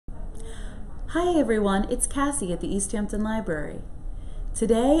Hi everyone, it's Cassie at the East Hampton Library.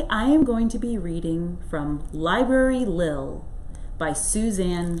 Today I am going to be reading from Library Lil by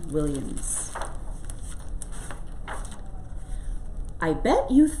Suzanne Williams. I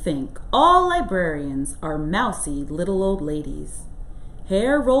bet you think all librarians are mousy little old ladies,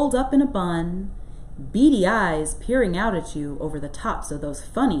 hair rolled up in a bun, beady eyes peering out at you over the tops of those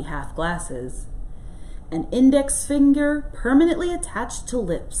funny half glasses, an index finger permanently attached to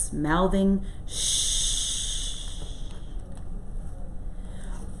lips, mouthing shh.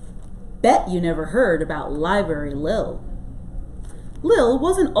 Bet you never heard about Library Lil. Lil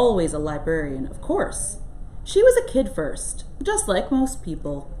wasn't always a librarian, of course. She was a kid first, just like most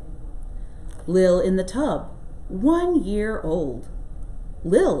people. Lil in the tub, 1 year old.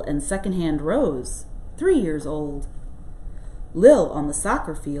 Lil and secondhand Rose, 3 years old. Lil on the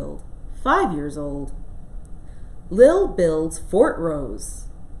soccer field, 5 years old. Lil builds Fort Rose,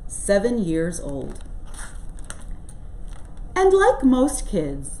 7 years old. And like most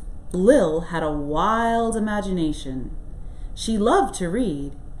kids, Lil had a wild imagination. She loved to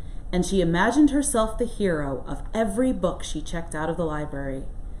read, and she imagined herself the hero of every book she checked out of the library.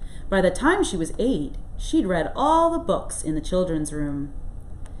 By the time she was 8, she'd read all the books in the children's room.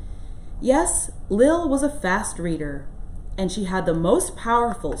 Yes, Lil was a fast reader, and she had the most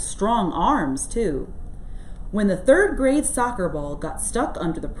powerful, strong arms, too. When the 3rd grade soccer ball got stuck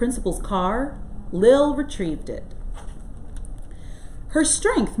under the principal's car, Lil retrieved it. Her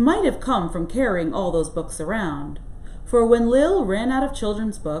strength might have come from carrying all those books around, for when Lil ran out of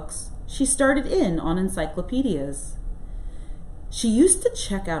children's books, she started in on encyclopedias. She used to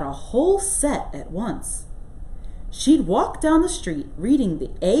check out a whole set at once. She'd walk down the street reading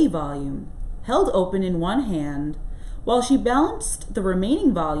the A volume, held open in one hand, while she balanced the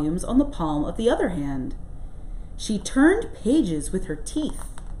remaining volumes on the palm of the other hand. She turned pages with her teeth.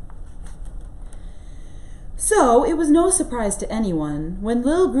 So it was no surprise to anyone when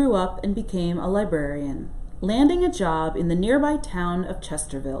Lil grew up and became a librarian, landing a job in the nearby town of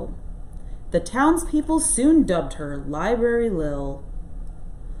Chesterville. The townspeople soon dubbed her Library Lil.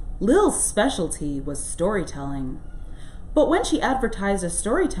 Lil's specialty was storytelling, but when she advertised a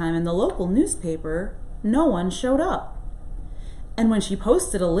Storytime in the local newspaper, no one showed up. And when she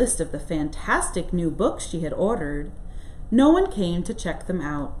posted a list of the fantastic new books she had ordered, no one came to check them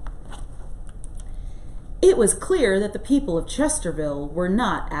out. It was clear that the people of Chesterville were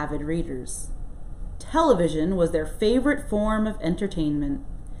not avid readers. Television was their favorite form of entertainment,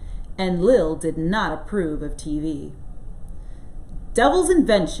 and Lil did not approve of TV. Devil's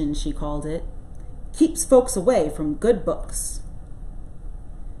invention, she called it, keeps folks away from good books.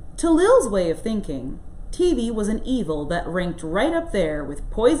 To Lil's way of thinking, TV was an evil that ranked right up there with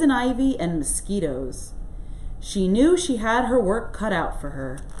poison ivy and mosquitoes. She knew she had her work cut out for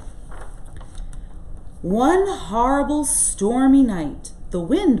her. One horrible stormy night, the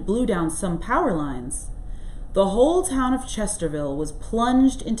wind blew down some power lines. The whole town of Chesterville was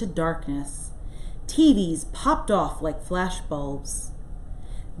plunged into darkness. TVs popped off like flash bulbs.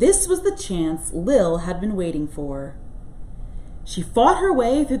 This was the chance Lil had been waiting for. She fought her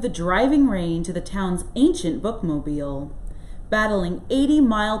way through the driving rain to the town's ancient bookmobile, battling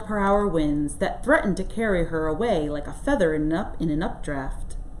 80-mile-per-hour winds that threatened to carry her away like a feather in an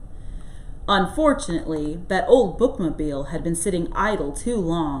updraft. Unfortunately, that old bookmobile had been sitting idle too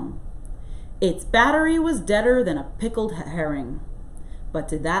long. Its battery was deader than a pickled herring. But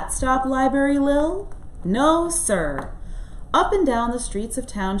did that stop Library Lil? No, sir. Up and down the streets of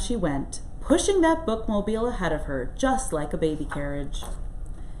town she went, pushing that bookmobile ahead of her just like a baby carriage.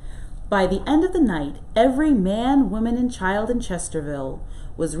 By the end of the night, every man, woman, and child in Chesterville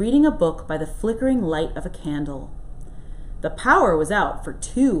was reading a book by the flickering light of a candle. The power was out for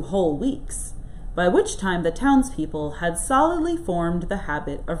 2 whole weeks, by which time the townspeople had solidly formed the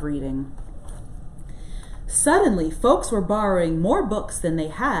habit of reading. Suddenly, folks were borrowing more books than they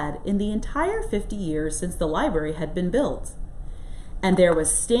had in the entire 50 years since the library had been built. And there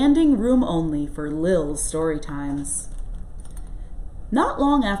was standing room only for Lil's story times. Not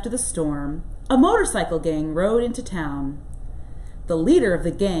long after the storm, a motorcycle gang rode into town. The leader of the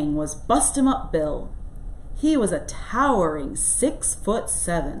gang was Bust-em-up Bill. He was a towering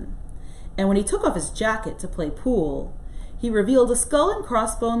 6'7", and when he took off his jacket to play pool, he revealed a skull and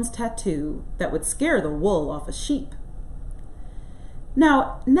crossbones tattoo that would scare the wool off a sheep.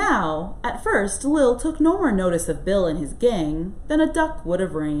 Now, at first, Lil took no more notice of Bill and his gang than a duck would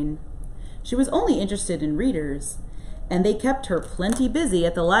of rain. She was only interested in readers, and they kept her plenty busy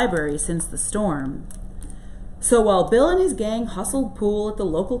at the library since the storm. So while Bill and his gang hustled pool at the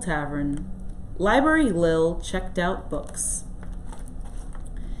local tavern, Library Lil checked out books.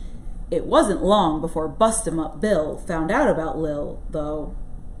 It wasn't long before Bust-em-up Bill found out about Lil, though.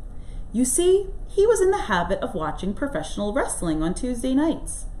 You see, he was in the habit of watching professional wrestling on Tuesday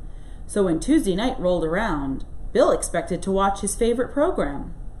nights. So when Tuesday night rolled around, Bill expected to watch his favorite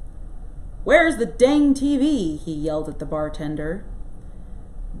program. "Where's the dang TV?" he yelled at the bartender.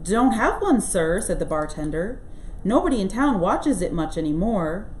 "Don't have one, sir," said the bartender. "Nobody in town watches it much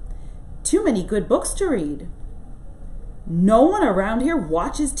anymore. Too many good books to read." "No one around here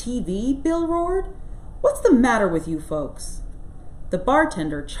watches TV?" Bill roared. "What's the matter with you folks?" The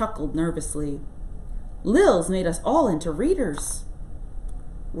bartender chuckled nervously. "Lil's made us all into readers."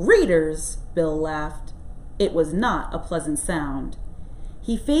 "Readers?" Bill laughed. It was not a pleasant sound.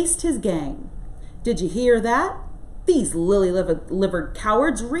 He faced his gang. "Did you hear that? These lily-livered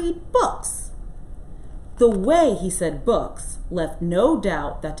cowards read books." The way he said books left no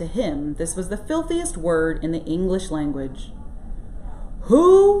doubt that to him this was the filthiest word in the English language.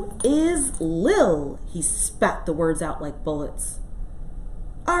 "Who is Lil?" He spat the words out like bullets.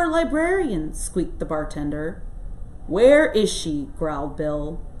 "Our librarian," squeaked the bartender. "Where is she?" growled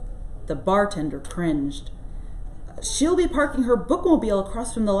Bill. The bartender cringed. "She'll be parking her bookmobile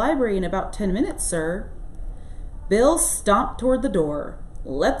across from the library in about 10 minutes, sir." Bill stomped toward the door.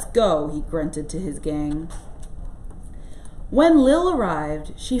 "Let's go," he grunted to his gang. When Lil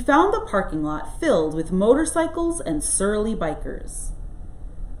arrived, she found the parking lot filled with motorcycles and surly bikers.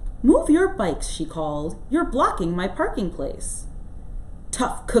 "Move your bikes," she called. "You're blocking my parking place."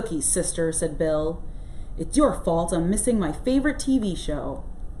 "Tough cookie, sister," said Bill. "It's your fault I'm missing my favorite TV show."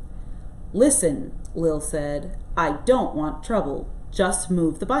 "Listen," Lil said, "I don't want trouble. Just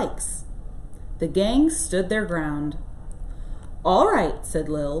move the bikes." The gang stood their ground. "All right," said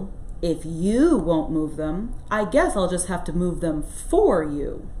Lil. "If you won't move them, I guess I'll just have to move them for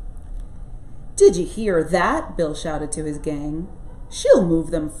you." "Did you hear that?" Bill shouted to his gang. "She'll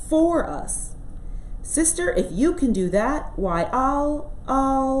move them for us." "Sister, if you can do that, why I'll...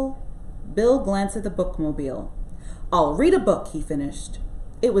 Bill glanced at the bookmobile. "I'll read a book," he finished.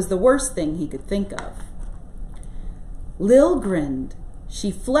 It was the worst thing he could think of. Lil grinned.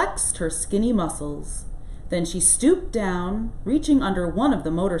 She flexed her skinny muscles. Then she stooped down, reaching under one of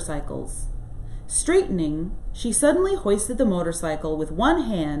the motorcycles. Straightening, she suddenly hoisted the motorcycle with one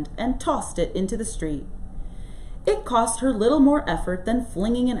hand and tossed it into the street. It cost her little more effort than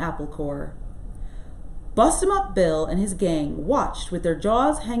flinging an apple core. Bust-em-up Bill and his gang watched with their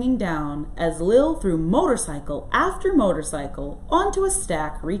jaws hanging down as Lil threw motorcycle after motorcycle onto a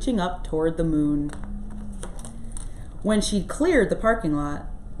stack reaching up toward the moon. When she'd cleared the parking lot,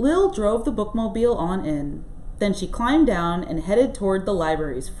 Lil drove the bookmobile on in. Then she climbed down and headed toward the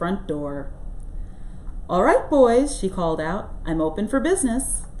library's front door. "All right, boys," she called out. "I'm open for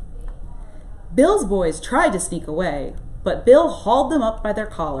business." Bill's boys tried to sneak away, but Bill hauled them up by their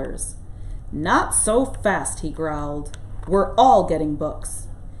collars. "Not so fast," he growled. "We're all getting books.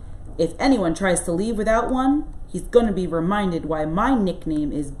 If anyone tries to leave without one, he's going to be reminded why my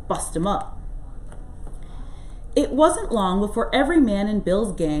nickname is Bust-em-up." It wasn't long before every man in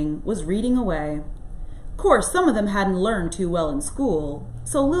Bill's gang was reading away. Of course, some of them hadn't learned too well in school,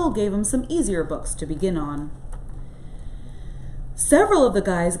 so Lil gave them some easier books to begin on. Several of the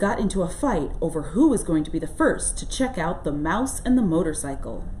guys got into a fight over who was going to be the first to check out The Mouse and the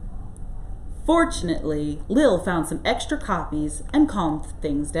Motorcycle. Fortunately, Lil found some extra copies and calmed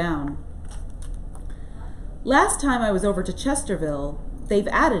things down. Last time I was over to Chesterville, they've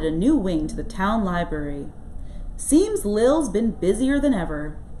added a new wing to the town library. Seems Lil's been busier than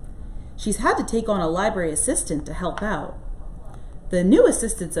ever. She's had to take on a library assistant to help out. The new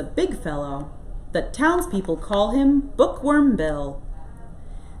assistant's a big fellow. The townspeople call him Bookworm Bill.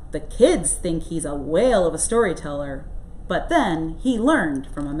 The kids think he's a whale of a storyteller, but then he learned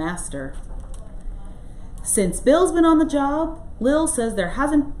from a master. Since Bill's been on the job, Lil says there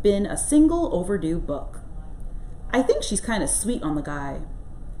hasn't been a single overdue book. I think she's kind of sweet on the guy.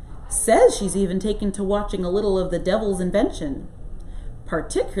 Says she's even taken to watching a little of The Devil's Invention,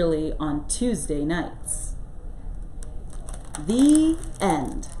 particularly on Tuesday nights. The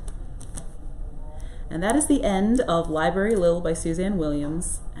end. And that is the end of Library Lil by Suzanne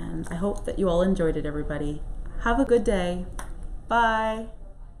Williams, and I hope that you all enjoyed it, everybody. Have a good day. Bye.